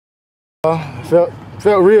Felt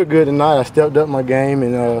real good tonight. I stepped up my game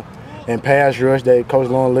and pass rush. Coach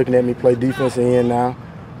Long looking at me play defensive end now,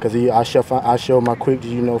 because I showed my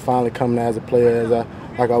quickness. Finally coming out as a player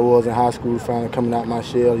like I was in high school. Finally coming out my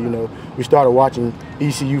shell. We started watching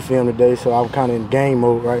ECU film today, so I'm kind of in game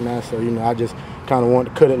mode right now. So I just kind of want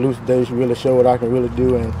to cut it loose today to really show what I can really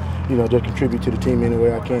do and just contribute to the team any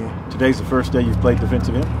way I can. Today's the first day you've played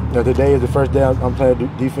defensive end? Yeah, today is the first day I'm playing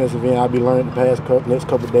defensive end. I'll be learning the next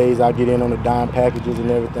couple of days. I'll get in on the dime packages and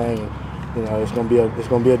everything. And, it's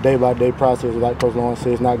gonna be a day-by-day process. Like Coach Long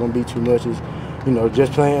said, it's not gonna be too much. It's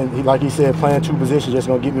just playing, like he said, playing two positions just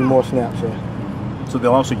gonna get me more snaps. So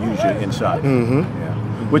they'll also use you inside. Mm-hmm.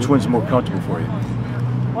 Yeah. Which one's more comfortable for you?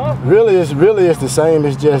 Really, it's the same.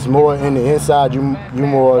 It's just more in the inside. You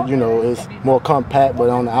more, it's more compact. But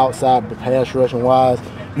on the outside, the pass rushing wise,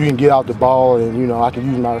 you can get out the ball, and I can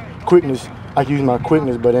use my quickness.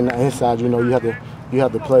 But in the inside, you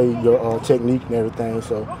have to play your technique and everything.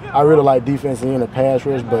 So I really like defense in the pass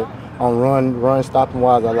rush, but on run stopping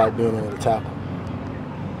wise, I like being in the tackle.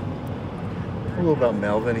 A little about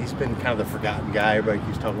Melvin. He's been kind of the forgotten guy. Everybody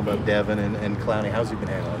keeps talking about Devin and Clowney. How's he been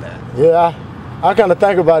handling that? Yeah, I kind of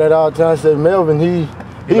think about it all the time. I said Melvin, he's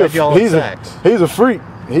a freak.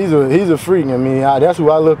 He's a freak. I mean, that's who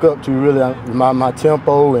I look up to really. My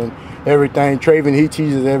tempo and everything. Traven, he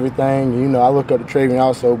teaches everything. I look up to Traven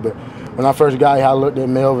also. But when I first got here, I looked at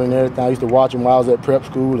Melvin and everything. I used to watch him while I was at prep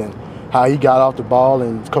school and how he got off the ball.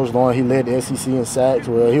 And Coach Long, he led the SEC in sacks.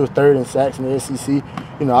 Well, he was third in sacks in the SEC.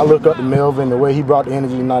 I look up to Melvin, the way he brought the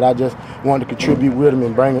energy tonight. I just wanted to contribute with him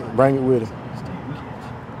and bring it with him.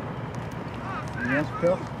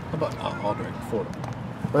 How about Aldrich before?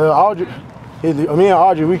 Well, Aldrich, me and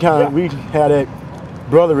Aldrich, we had that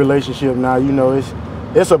brother relationship now.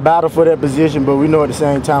 It's a battle for that position, but we know at the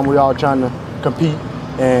same time we all trying to compete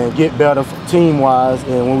and get better team-wise.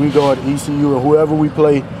 And when we go to ECU or whoever we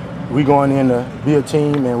play, we going in to be a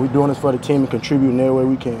team, and we're doing this for the team and contributing every way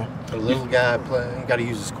we can. A little guy got to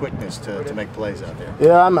use his quickness to make plays out there.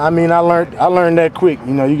 Yeah, I learned that quick.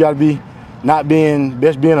 You got to be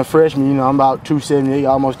being a freshman. I'm about 278,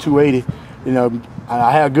 almost 280.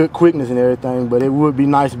 I have good quickness and everything, but it would be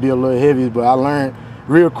nice to be a little heavier. But I learned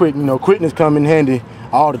real quick. Quickness come in handy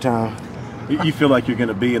all the time. You feel like you're going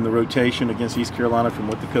to be in the rotation against East Carolina from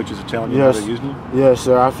what the coaches are telling you Yes. how they're using you? Yes,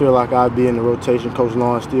 sir. I feel like I'll be in the rotation. Coach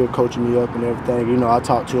Long still coaching me up and everything. I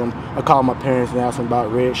talked to him. I called my parents and asked them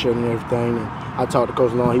about red shirt and everything. And I talked to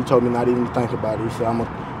Coach Long. He told me not even to think about it. He said,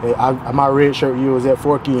 my red shirt year was at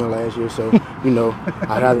Forkian last year, so,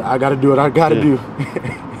 I got to do what I got to do.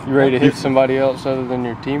 You ready to hit somebody else other than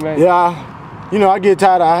your teammates? Yeah. I get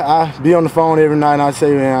tired. I be on the phone every night and I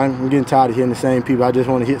say, man, I'm getting tired of hitting the same people. I just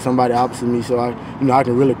want to hit somebody opposite me so I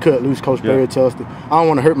can really cut loose. Coach Perry tells me I don't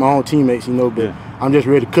want to hurt my own teammates, but I'm just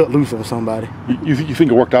ready to cut loose on somebody. You think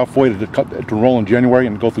it worked out for you to roll in January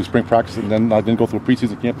and go through spring practice and then go through a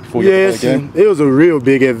preseason camp before you play the game? It was a real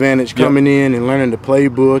big advantage coming in and learning the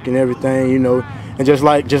playbook and everything, And just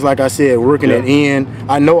like I said, working at end,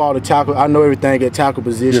 I know all the tackle, I know everything at tackle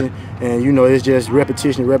position, and it's just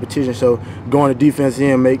repetition. So going to defense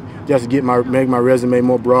end make my resume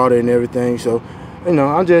more broader and everything. So,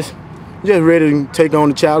 I'm just ready to take on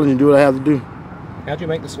the challenge and do what I have to do. How'd you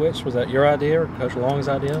make the switch? Was that your idea or Coach Long's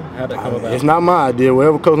idea? How'd that come about? It's not my idea.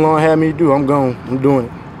 Whatever Coach Long had me to do, I'm doing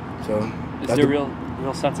it. So is there a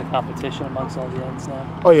real sense of competition amongst all the ends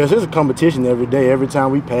now? Oh yes, there's a competition every day. Every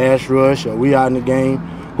time we pass rush or we out in the game,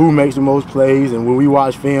 who makes the most plays, and when we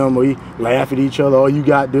watch film, we laugh at each other. Oh, you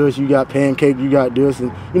got this, you got pancake, you got this,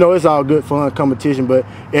 and it's all good fun competition. But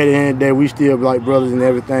at the end of the day, we still like brothers and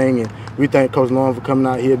everything. And we thank Coach Long for coming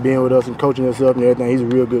out here, being with us, and coaching us up and everything. He's a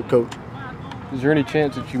real good coach. Is there any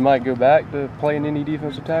chance that you might go back to playing any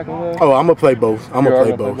defensive tackle though? Oh, I'm gonna play both. I'm gonna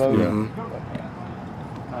play both. Yeah. Mm-hmm.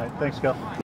 All right, thanks, Kel.